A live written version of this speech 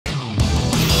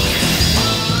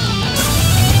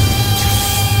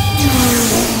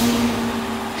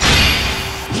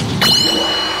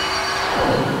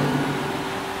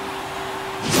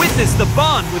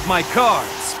bond with my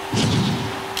cards.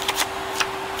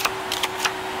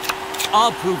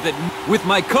 I'll prove that with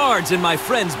my cards and my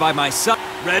friends by my side.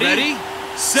 Ready?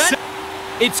 Set.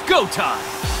 It's go time.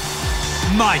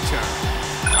 My turn.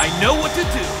 I know what to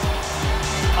do.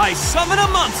 I summon a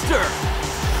monster.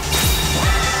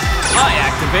 I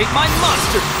activate my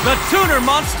monster. The tuner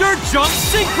monster jump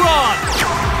synchron.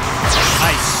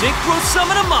 I synchro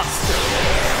summon a monster.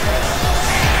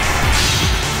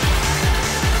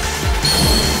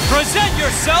 Present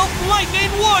yourself,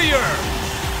 Lightning Warrior.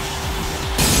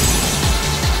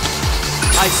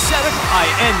 I set it. I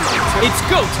end my turn. It's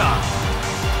go time.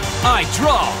 I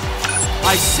draw.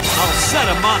 I'll set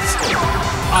a monster.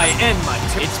 I end my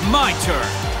turn. It's my turn.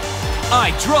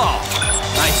 I draw.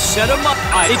 I set a monster.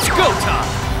 It's go time.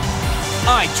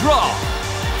 I draw.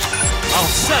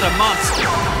 I'll set a monster.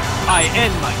 I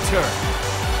end my turn.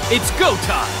 It's go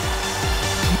time.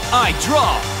 I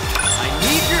draw. I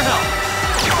need your help.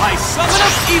 I summon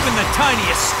up. Even the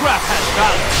tiniest scrap has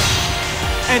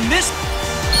value. And this...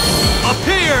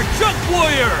 Appear, Junk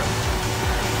Warrior!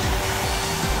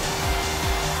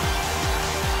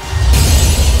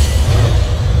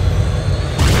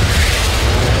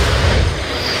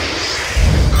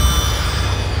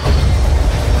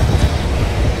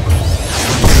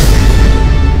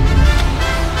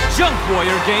 Junk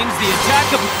Warrior gains the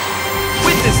attack of...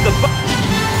 Witness the...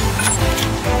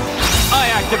 I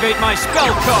activate my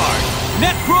spell card,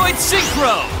 Necroid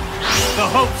Synchro! The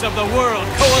hopes of the world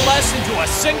coalesce into a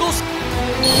single...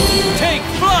 Take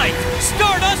flight!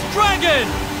 Stardust Dragon!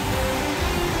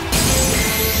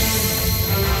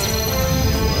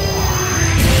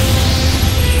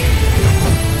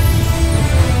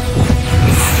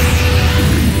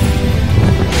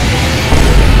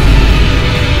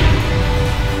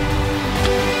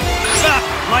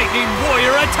 Lightning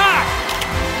Warrior attack!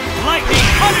 Lightning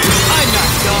Hunter! I'm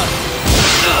not done!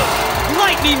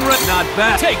 Lightning not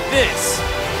bad. Take this!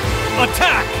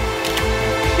 Attack!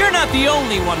 You're not the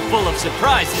only one full of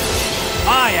surprises.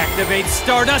 I activate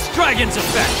Stardust Dragon's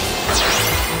effect.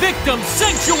 Victim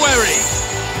Sanctuary!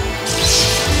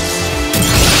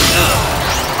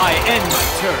 I end my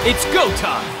turn. It's go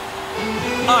time.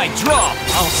 I draw.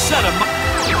 I'll set a...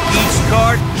 Each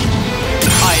card.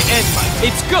 I end my...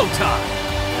 It's go time.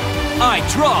 I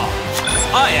draw.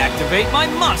 I activate my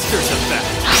monster's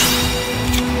effect.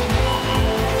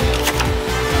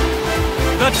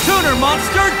 The tuner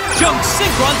monster jumps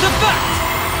Synchron's effect!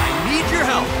 I need your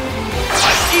help.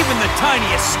 Even the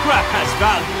tiniest scrap has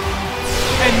value.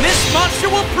 And this monster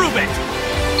will prove it!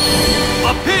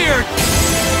 Appear!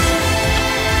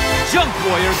 Junk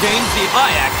Warrior gains the... I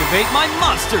activate my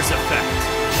monster's effect.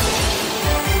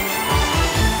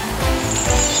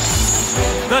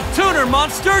 The tuner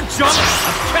monster jumps...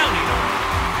 I'm counting on it.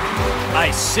 I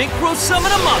synchro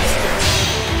summon a monster.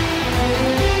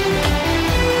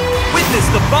 Witness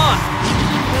the bond.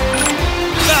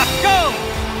 Go!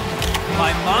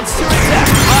 My monster attack.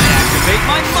 I activate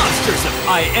my monster's effect.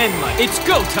 I end my... It's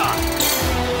go time.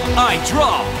 I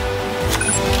draw.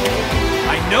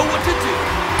 I know what to do.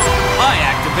 I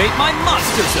activate my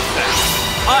monster's effect.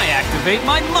 I activate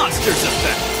my monster's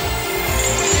effect.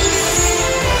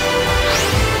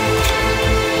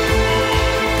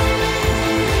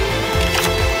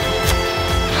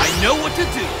 I know what to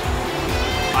do.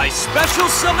 I special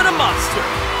summon a monster.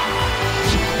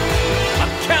 I'm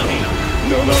counting on it.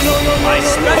 No. I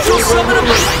special summon a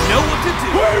monster. I know what to do.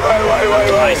 Wait.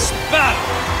 I battle.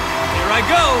 Here I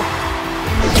go.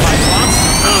 My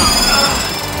monster.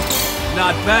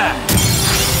 Not bad.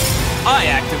 I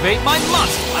activate my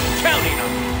monster. I'm counting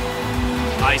on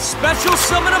it. I special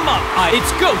summon a monster.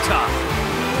 It's go time.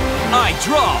 I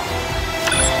draw.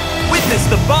 Witness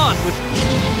the bond with...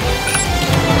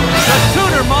 The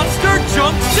tuner monster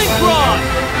Junk Synchron!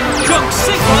 Junk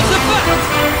Synchron's effect!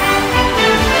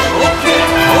 Okay.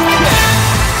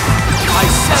 I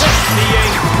set up the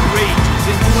anger rages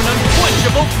into an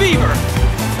unquenchable fever!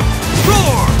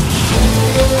 Roar!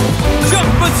 Junk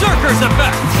Berserker's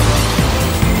effect!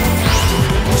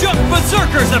 Junk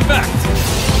Berserker's effect!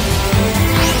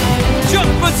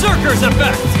 Junk Berserker's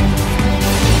effect!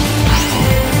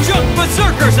 Junk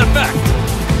Berserker's effect!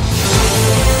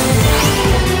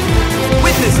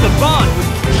 Witness the bond with...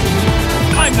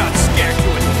 I'm not scared to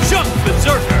it. Junk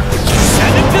Berserker!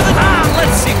 Send it to the...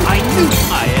 let's see. I knew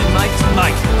I end my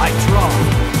light. I draw.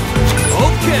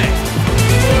 Okay.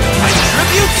 I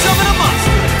tribute summon a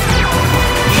monster.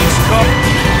 Each card...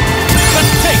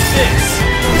 Let's take this.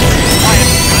 I'm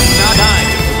not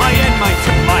dying. I end my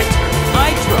turn.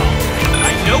 I draw.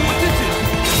 I know what to do.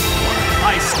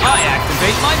 I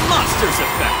activate my monster's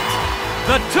effect.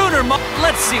 The tuner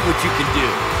let's see what you can do.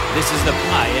 This is the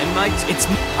I end my it's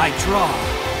I draw.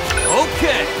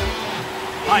 Okay.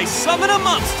 I summon a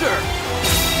monster.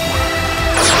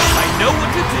 I know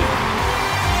what to do.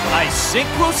 I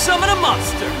synchro summon a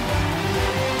monster.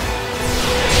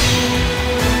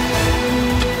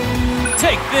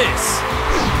 Take this.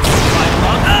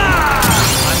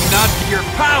 I'm not your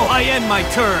power. I end my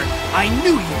turn. I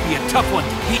knew you'd be a tough one.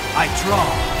 I draw.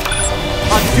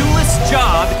 A duelist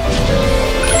job.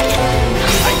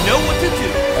 I know what to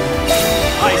do.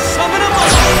 I summon a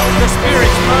monster. The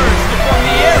spirits merge to form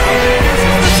the